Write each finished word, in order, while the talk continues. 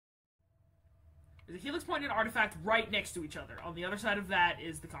There's a helix point and artifact right next to each other. On the other side of that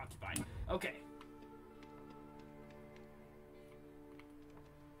is the concubine. Okay.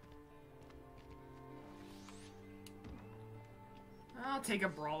 I'll take a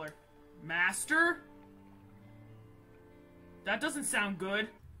brawler. Master? That doesn't sound good.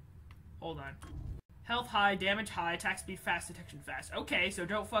 Hold on. Health high, damage high, attack speed fast, detection fast. Okay, so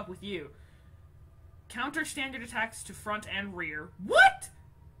don't fuck with you. Counter standard attacks to front and rear. What?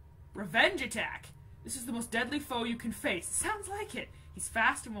 Revenge attack. This is the most deadly foe you can face. Sounds like it. He's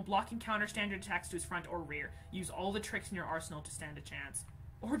fast and will block and counter standard attacks to his front or rear. Use all the tricks in your arsenal to stand a chance.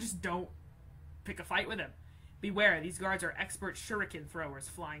 Or just don't pick a fight with him. Beware, these guards are expert shuriken throwers,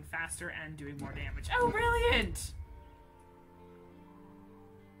 flying faster and doing more damage. Oh, brilliant!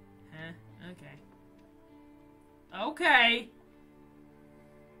 Huh, okay. Okay!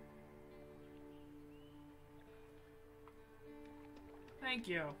 Thank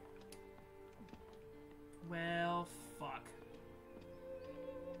you. Well, fuck.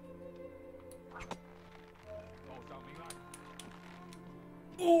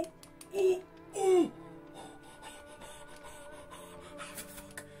 Oh! Oh! Oh!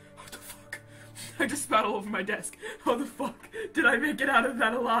 How the fuck? I just spat all over my desk. How the fuck did I make it out of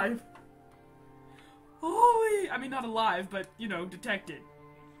that alive? Holy! I mean, not alive, but, you know, detected.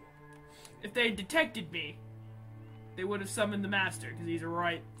 If they had detected me, they would have summoned the master, because he's a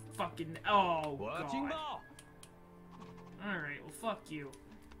right fucking... Oh, God. Alright, well, fuck you.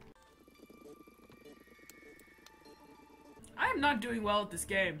 I am not doing well at this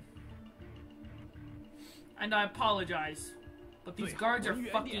game. And I apologize. But these guards are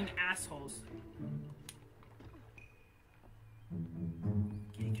fucking assholes.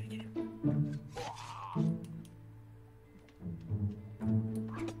 Get it, get it, get it.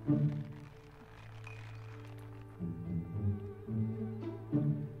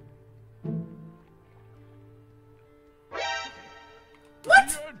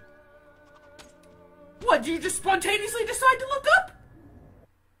 What? What, did you just spontaneously decide to look up?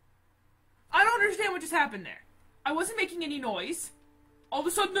 I don't understand what just happened there. I wasn't making any noise. All of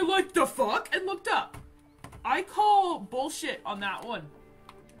a sudden they're like, the fuck? And looked up. I call bullshit on that one.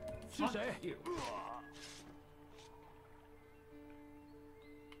 Fuck you.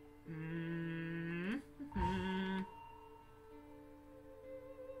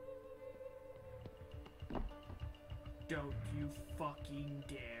 Don't you fucking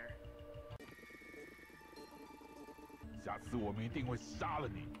dare.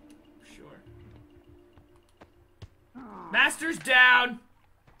 Sure. Master's down!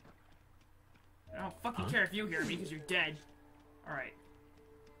 I don't fucking care if you hear me, because you're dead. Alright.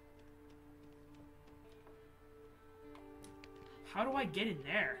 How do I get in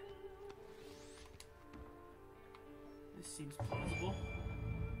there? This seems plausible.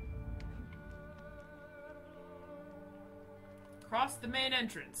 Cross the main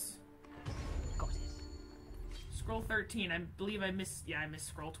entrance. Scroll 13. I believe I missed... Yeah, I missed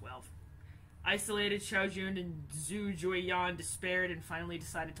scroll 12. Isolated, Xiaojun and Zhu Juiyan despaired and finally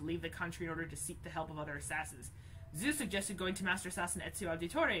decided to leave the country in order to seek the help of other assassins. Zhu suggested going to Master Assassin Ezio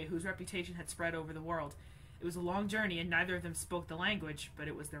Auditore, whose reputation had spread over the world. It was a long journey and neither of them spoke the language, but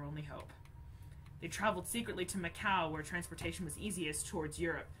it was their only hope. They traveled secretly to Macau, where transportation was easiest towards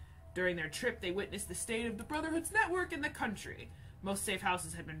Europe. During their trip, they witnessed the state of the Brotherhood's network in the country. Most safe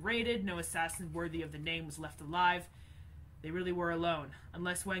houses had been raided, no assassin worthy of the name was left alive. They really were alone,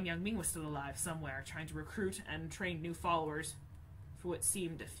 unless Wang Yangming was still alive somewhere, trying to recruit and train new followers for what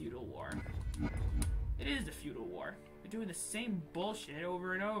seemed a feudal war. It is a feudal war. They're doing the same bullshit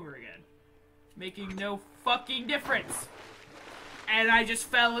over and over again, making no fucking difference. And I just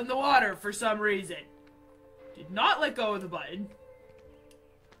fell in the water for some reason. Did not let go of the button.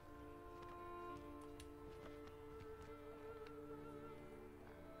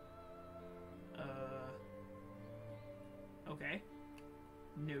 Okay.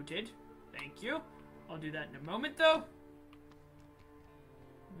 Noted. Thank you. I'll do that in a moment, though.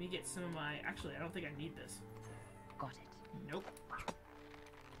 Let me get some of my... Actually, I don't think I need this. Got it. Nope.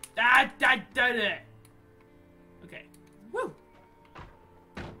 Okay. Woo!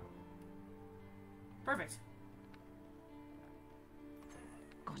 Perfect.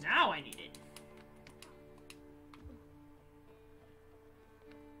 Now I need it.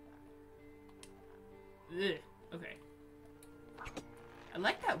 Ugh. Okay. I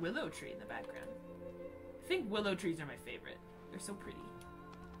like that willow tree in the background. I think willow trees are my favorite. They're so pretty.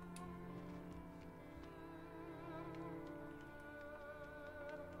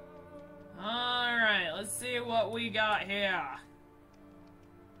 Alright, let's see what we got here.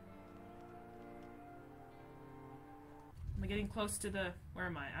 Am I getting close to the... Where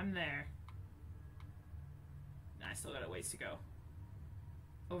am I? I'm there. I still got a ways to go.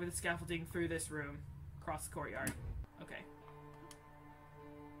 Over the scaffolding, through this room, across the courtyard. Okay.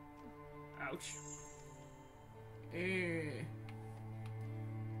 Ouch.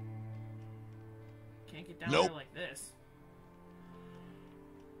 Can't get down there like this.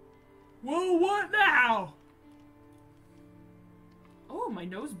 Whoa, what now? Oh, my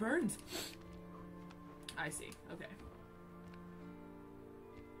nose burns. I see. Okay.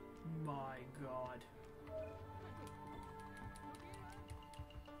 My god.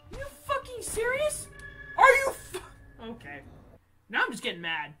 Are you fucking serious? Are you Okay. Now I'm just getting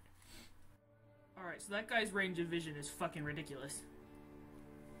mad. Alright, so that guy's range of vision is fucking ridiculous.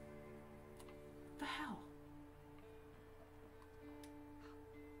 What the hell?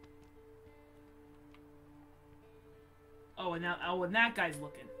 Oh, and now, and that guy's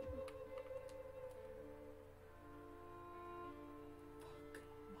looking. Fuck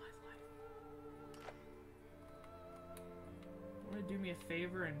my life. Wanna do me a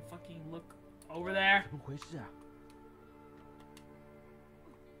favor and fucking look over there?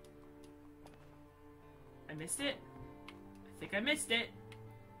 I missed it? I think I missed it.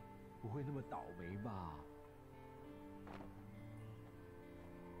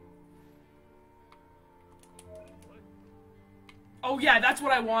 Oh yeah, that's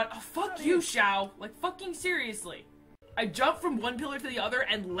what I want. Oh, fuck you, Xiao. Like, fucking seriously. I jump from one pillar to the other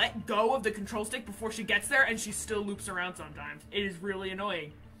and let go of the control stick before she gets there, and she still loops around sometimes. It is really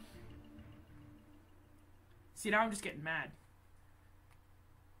annoying. See, now I'm just getting mad.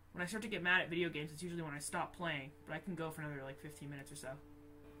 When I start to get mad at video games, it's usually when I stop playing, but I can go for another, like, 15 minutes or so.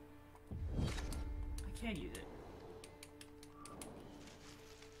 I can't use it.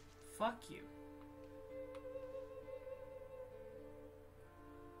 Fuck you.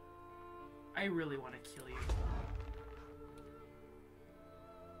 I really want to kill you.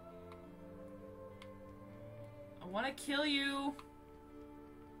 I want to kill you.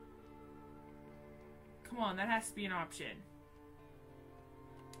 Come on, that has to be an option.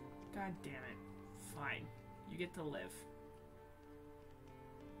 God damn it. Fine. You get to live.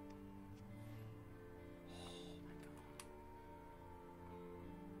 Oh my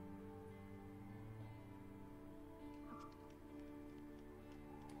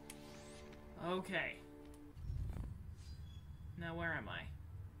god. Okay. Now where am I?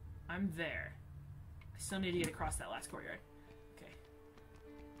 I'm there. I still need to get across that last courtyard. Okay.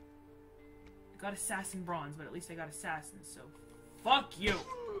 I got assassin bronze, but at least I got assassin, so fuck you!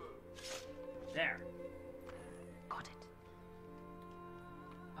 There. Got it.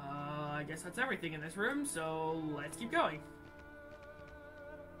 I guess that's everything in this room, so let's keep going.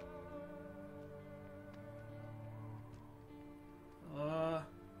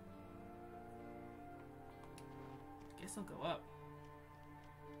 Guess I'll go up.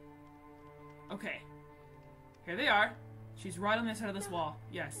 Okay. Here they are. She's right on this side of this wall.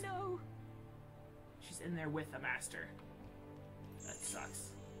 Yes. No. She's in there with a master. That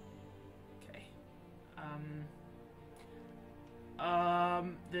sucks. Okay.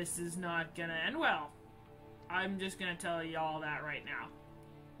 This is not gonna end well. I'm just gonna tell y'all that right now.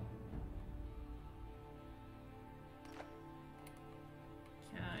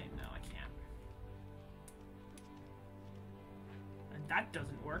 Can I? No, I can't. And that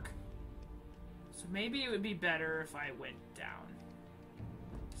doesn't work. So maybe it would be better if I went down.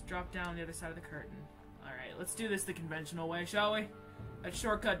 Just drop down the other side of the curtain. Alright, let's do this the conventional way, shall we? That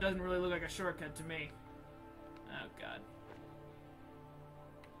shortcut doesn't really look like a shortcut to me. Oh god.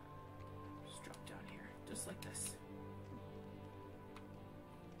 Just drop down here, just like this.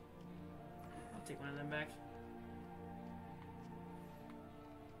 I'll take one of them back.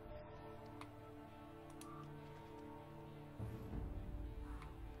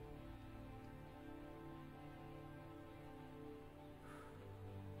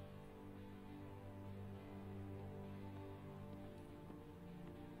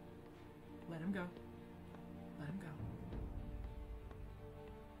 Let him go. Let him go.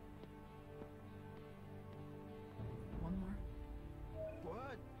 One more.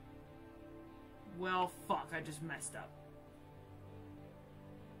 What? Well, fuck, I just messed up.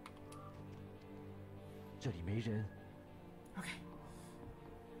 这里没人。 Okay.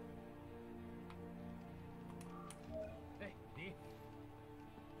 哎，你。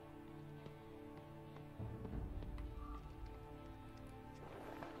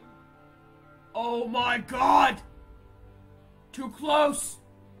 Oh my god! Too close!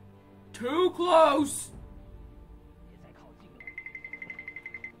 Too close! 别再靠近了。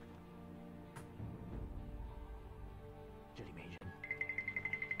这里没人。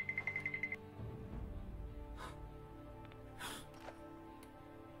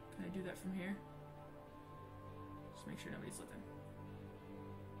Can I do that from here? Just make sure nobody's looking.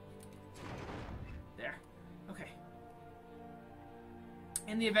 There. Okay.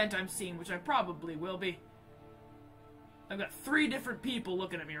 In the event I'm seen, which I probably will be, I've got 3 different people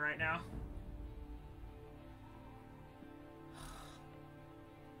looking at me right now.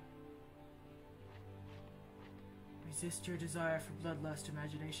 Resist your desire for bloodlust,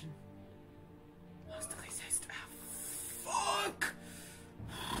 imagination. Must resist. Ah, fuck!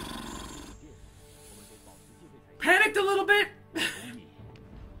 Panicked a little bit,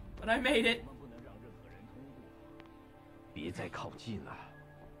 but I made it. 别再靠近了。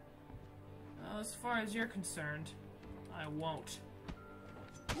 Well, as far as you're concerned, I won't.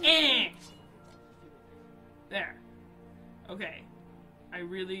 Eh! There. Okay. I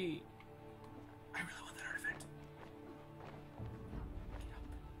really want that artifact. Get up.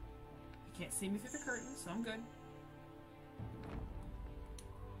 You can't see me through the curtain, so I'm good.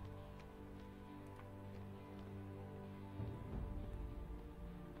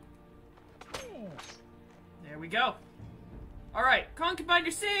 There we go. Alright, concubine,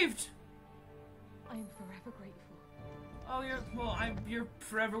 you're saved! I am forever grateful. Oh, you're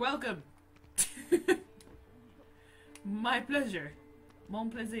forever welcome. My pleasure. Mon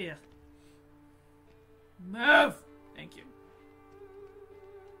plaisir. Move! Thank you.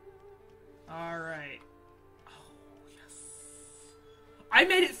 Alright. Oh, yes. I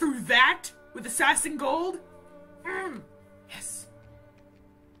made it through that with Assassin Gold? Yes.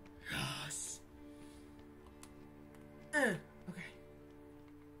 Yes. Okay.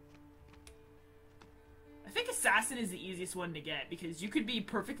 I think Assassin is the easiest one to get, because you could be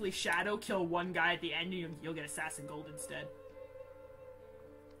perfectly Shadow, kill one guy at the end, and you'll get Assassin Gold instead.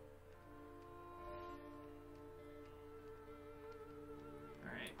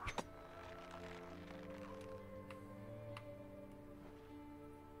 Alright.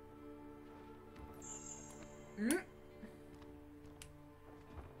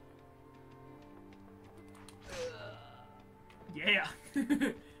 Yeah!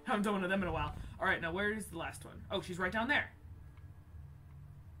 Haven't done one of them in a while. Alright, now where is the last one? Oh, she's right down there.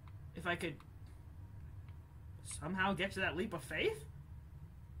 If I could somehow get to that leap of faith?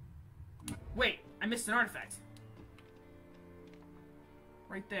 Wait, I missed an artifact.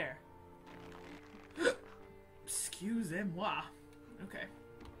 Right there. Excusez-moi. Okay.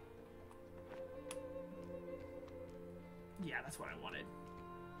 Yeah, that's what I wanted.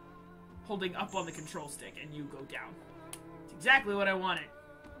 Holding up on the control stick and you go down. It's exactly what I wanted.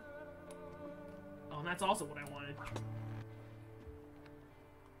 Oh, and that's also what I wanted.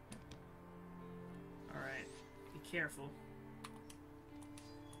 Alright. Be careful.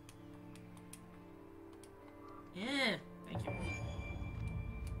 Yeah. Thank you.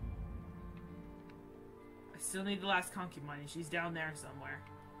 I still need the last concubine, and she's down there somewhere.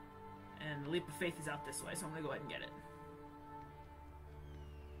 And the leap of faith is out this way, so I'm gonna go ahead and get it.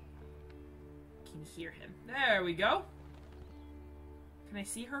 Can you hear him? There we go. Can I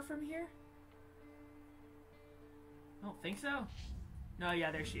see her from here? I don't think so. No,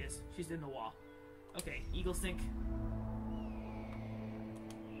 yeah, there she is. She's in the wall. Okay, Eagle Sync.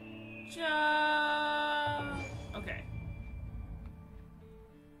 Okay.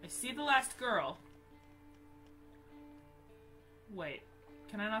 I see the last girl. Wait,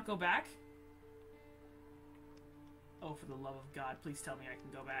 can I not go back? Oh, for the love of God, please tell me I can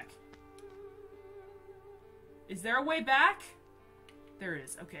go back. Is there a way back? There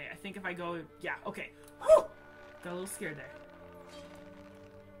is. Okay, I think if I go... Yeah, okay. Whew! Got a little scared there.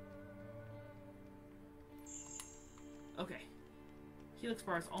 Okay. Helix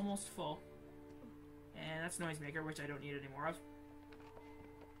bar is almost full. And that's Noisemaker, which I don't need any more of.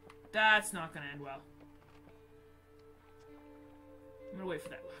 That's not gonna end well. I'm gonna wait for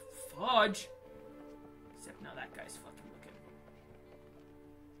that. Fudge! Except now that guy's fucking looking.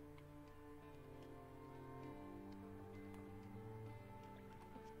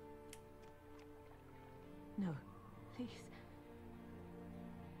 No, please.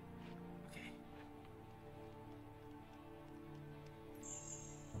 Okay.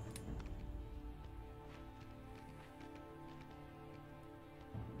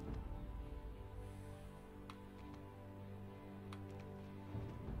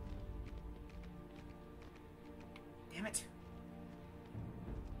 Damn it.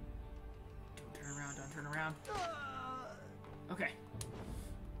 Don't turn around, don't turn around. Okay.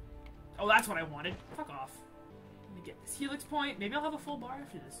 Oh, that's what I wanted. Fuck off. Let me get this Helix point. Maybe I'll have a full bar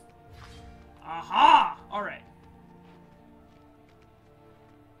after this. Aha! Alright.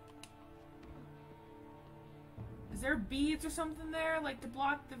 Is there beads or something there, like to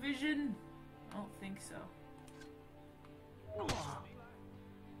block the vision? I don't think so.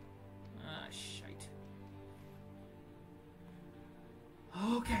 Ah, shite.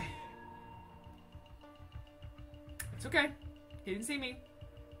 Okay. It's okay. He didn't see me.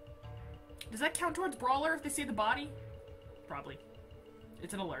 Does that count towards Brawler if they see the body? Probably.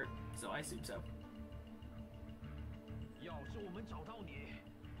 It's an alert, so I assume so.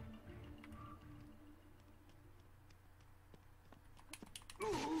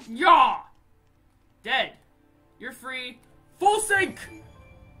 Yeah! Dead. You're free. Full sync!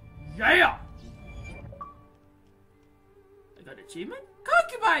 Yeah! I got an achievement?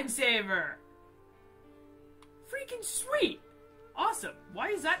 Concubine Saver! Freaking sweet! Awesome. Why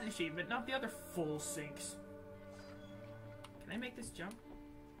is that an achievement, not the other full syncs? Can I make this jump?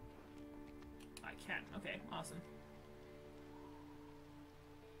 I can. Okay, awesome.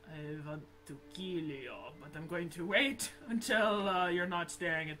 I want to kill you, but I'm going to wait until you're not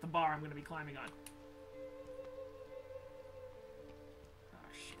staring at the bar I'm going to be climbing on. Oh,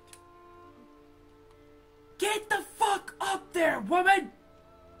 shit. Get the fuck up there, woman!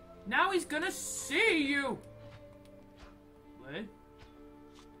 Now he's gonna see you! What?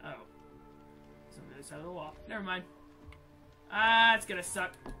 Oh. It's on the other side of the wall. Never mind. Ah, it's gonna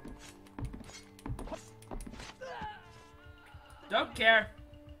suck. Don't care.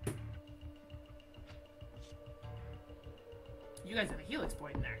 You guys have a helix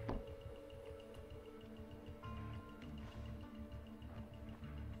point in there.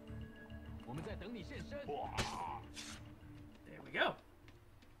 There we go.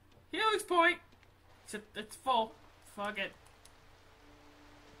 Helix point! Except it's full. Fuck it.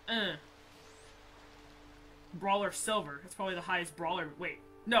 Brawler silver. It's probably the highest brawler. Wait.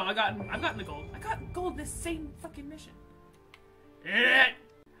 No, I've gotten the gold. I got gold this same fucking mission.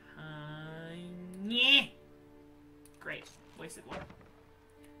 Great. Wasted one.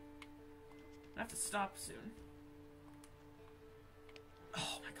 I have to stop soon.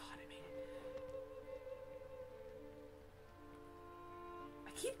 Oh my god, I made it.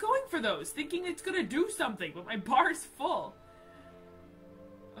 I keep going for those, thinking it's gonna do something, but my bar's full.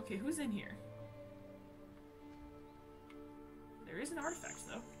 Okay, who's in here? There is an artifact,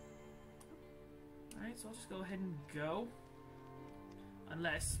 though. Alright, so I'll just go ahead and go.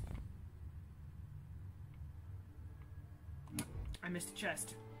 Unless I missed a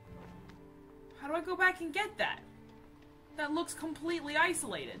chest. How do I go back and get that? That looks completely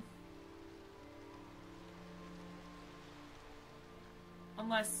isolated.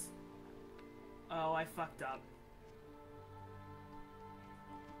 Unless... Oh, I fucked up.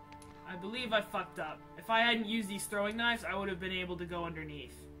 I believe I fucked up. If I hadn't used these throwing knives, I would have been able to go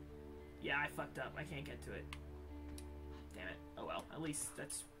underneath. Yeah, I fucked up. I can't get to it. Damn it. Oh well, at least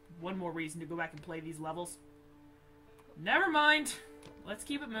that's one more reason to go back and play these levels. Never mind. Let's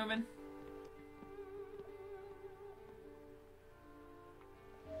keep it moving.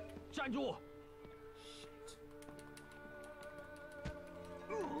 Shit.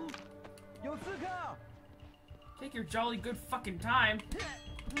 Take your jolly good fucking time.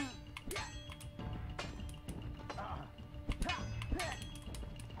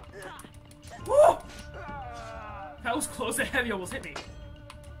 Woo! That was close. That heavy almost hit me.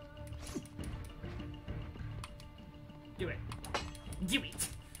 Do it. Do it.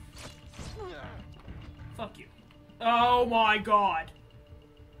 Fuck you. Oh my god.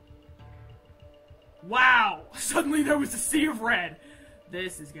 Wow! Suddenly there was a sea of red.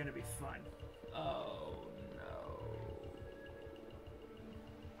 This is gonna be fun. Oh no.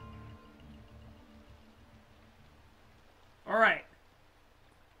 Alright.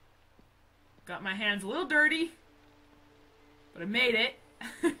 Got my hands a little dirty. But I made it.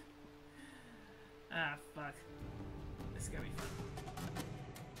 Ah, fuck. This is gonna be fun.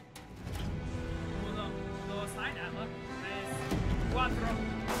 Uno, dos, ay, nada, tres, cuatro.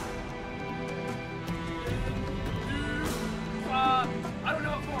 I don't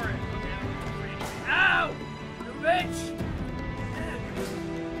know it for it. Okay, I'm going to Ow! You bitch!